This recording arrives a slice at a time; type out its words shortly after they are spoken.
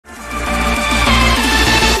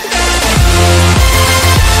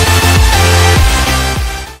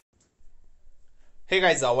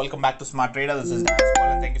guys, welcome back to Smart Trader. This is Dan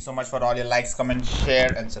and thank you so much for all your likes, comments,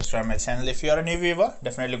 share and subscribe my channel. If you are a new viewer,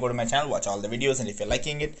 definitely go to my channel, watch all the videos, and if you're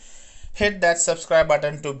liking it, hit that subscribe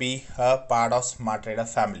button to be a part of Smart Trader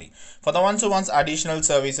family. For the ones who wants additional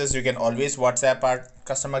services, you can always WhatsApp our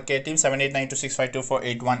customer care team.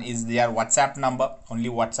 7892652481 is their WhatsApp number. Only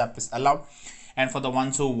WhatsApp is allowed. And for the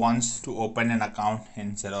ones who wants to open an account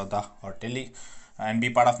in Zerodha or Tele and be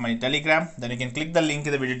part of my Telegram, then you can click the link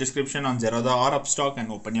in the video description on Zerodha or Upstock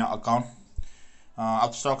and open your account.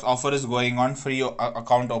 Upstock's offer is going on, free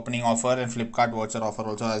account opening offer and Flipkart voucher offer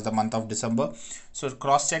also as the month of December. So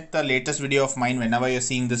cross check the latest video of mine whenever you're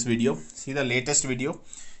seeing this video. See the latest video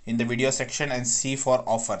in the video section and see for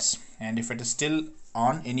offers. And if it is still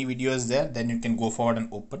on, any video is there, then you can go forward and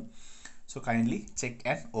open. So kindly check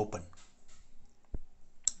and open.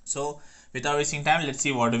 So without wasting time, let's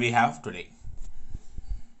see what do we have today.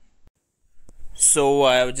 So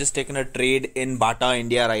I have just taken a trade in Bata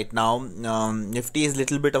India right now. Nifty is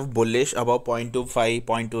little bit of bullish, about 0.25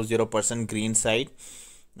 0.20% green side.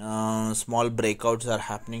 Small breakouts are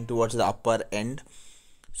happening towards the upper end.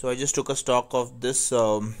 So I just took a stock of this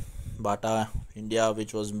Bata India,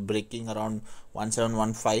 which was breaking around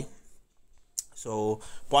 1715. So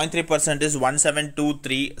 0.3% is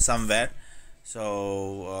 1723 somewhere.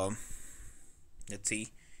 So let's see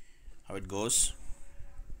how it goes.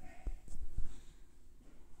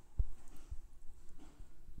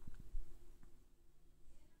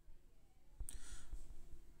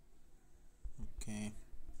 Okay.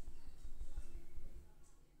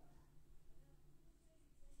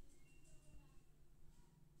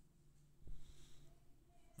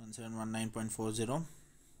 One 1719.40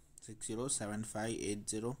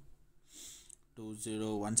 607580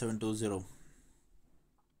 1720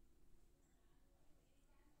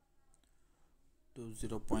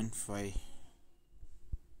 20.5.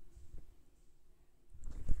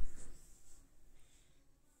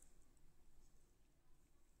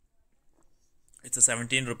 It's a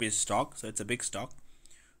 17 rupees stock, so it's a big stock.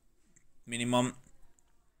 Minimum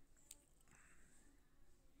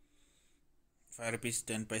 5 rupees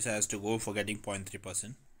 10 paisa has to go for getting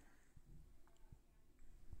 0.3%.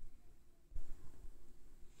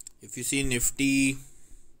 If you see Nifty,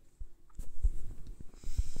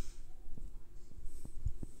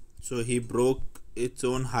 so he broke its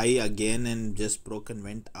own high again and just broke and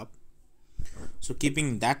went up. So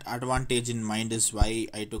keeping that advantage in mind is why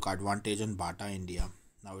I took advantage on Bata India.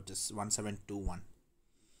 Now it is 1721.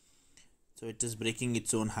 So it is breaking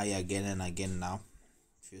its own high again and again now,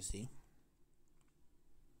 if you see.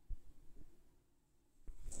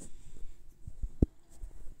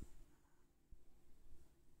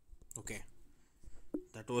 Okay,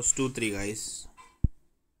 that was 2-3 guys.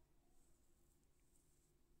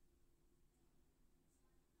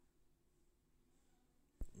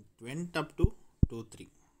 It went up to 2-3.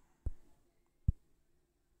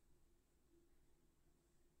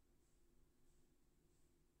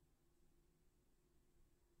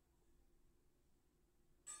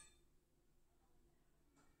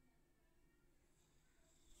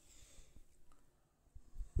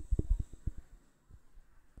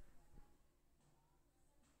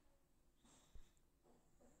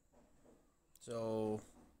 So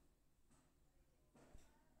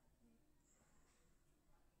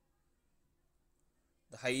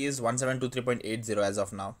the high is 1723.80 as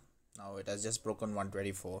of now. Now it has just broken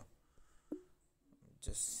 124.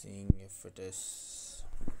 Just seeing if it is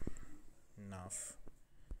enough.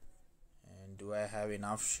 And do I have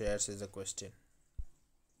enough shares is the question.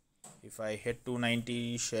 If I hit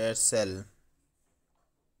 290 shares sell,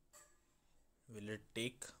 will it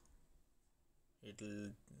take?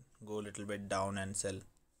 It'll go a little bit down and sell.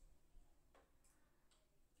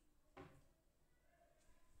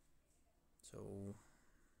 So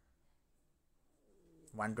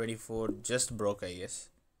 124 just broke, I guess.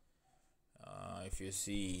 If you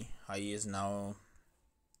see, high is now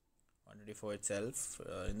 124 itself.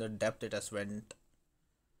 In the depth it has went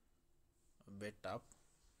a bit up,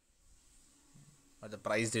 but the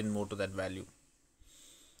price didn't move to that value.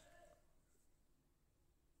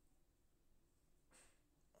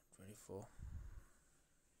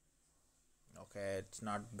 Okay, it's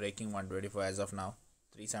not breaking 124 as of now.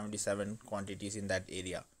 377 quantities in that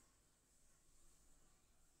area.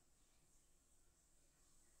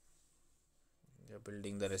 They're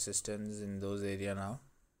building the resistance in those area now.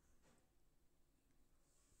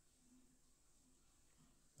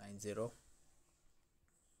 90.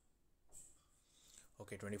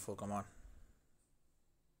 Okay, 24, come on.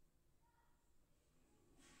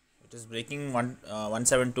 It is breaking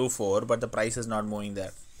 1724, but the price is not moving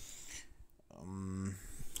there.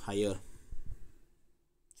 Higher.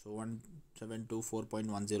 So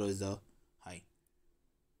 1724.10 is the high.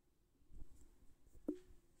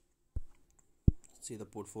 See the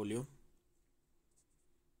portfolio.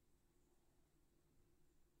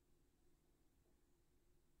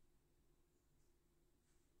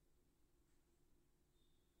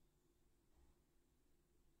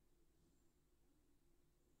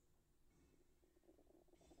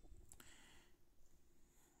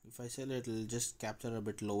 If I sell it, it'll just capture a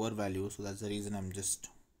bit lower value, so that's the reason I'm just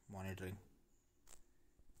monitoring.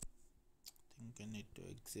 I think I need to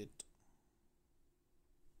exit.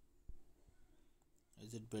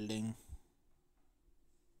 Is it building?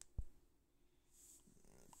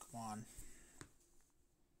 Come on.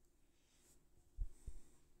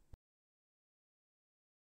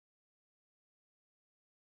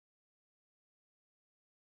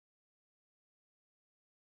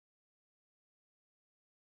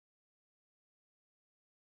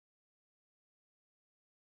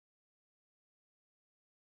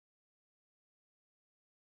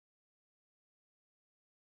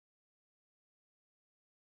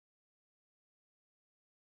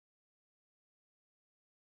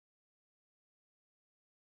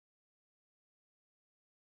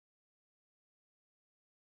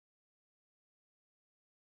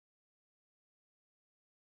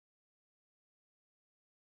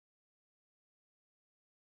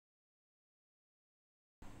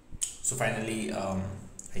 So finally, I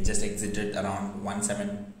just exited around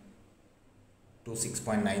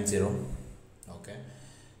 1726.90. Okay,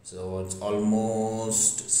 so it's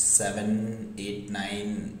almost 7, 8,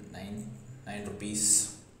 9, 9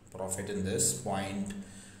 rupees profit in this point.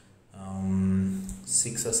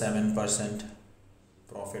 6 or 7%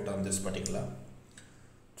 profit on this particular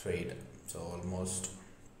trade. So almost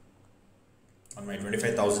on my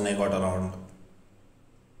 25,000 I got around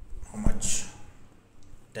how much?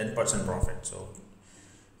 10% profit. So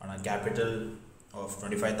on a capital of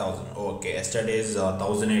 25,000. Okay, yesterday's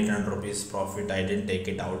 1,800 rupees profit, I didn't take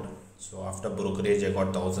it out. So after brokerage I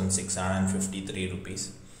got 1,653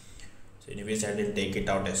 rupees. So anyways, I didn't take it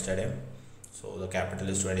out yesterday. So the capital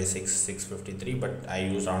is 26,653, but I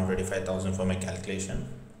used around 25,000 for my calculation.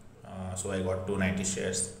 So I got 290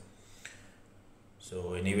 shares.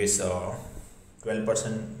 So anyways, 12%,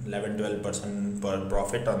 11-12% per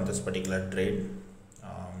profit on this particular trade.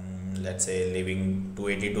 Let's say leaving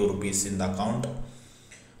 282 rupees in the account,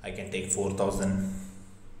 I can take 4,000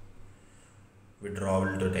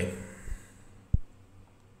 withdrawal today.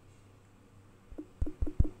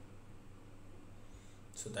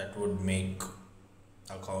 So that would make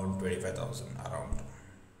account 25,000 around.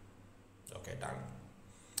 Okay, done.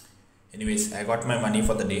 Anyways, I got my money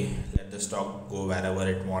for the day. Let the stock go wherever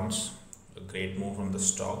it wants. A great move from the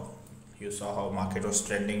stock. You saw how market was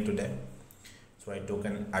trending today. So I took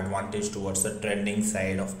an advantage towards the trending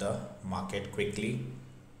side of the market quickly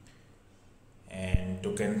and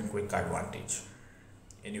took a quick advantage.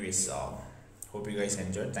 Anyways, hope you guys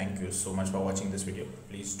enjoyed. Thank you so much for watching this video.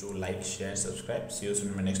 Please do like, share, subscribe. See you soon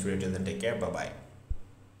in my next video. Till then, take care. Bye bye.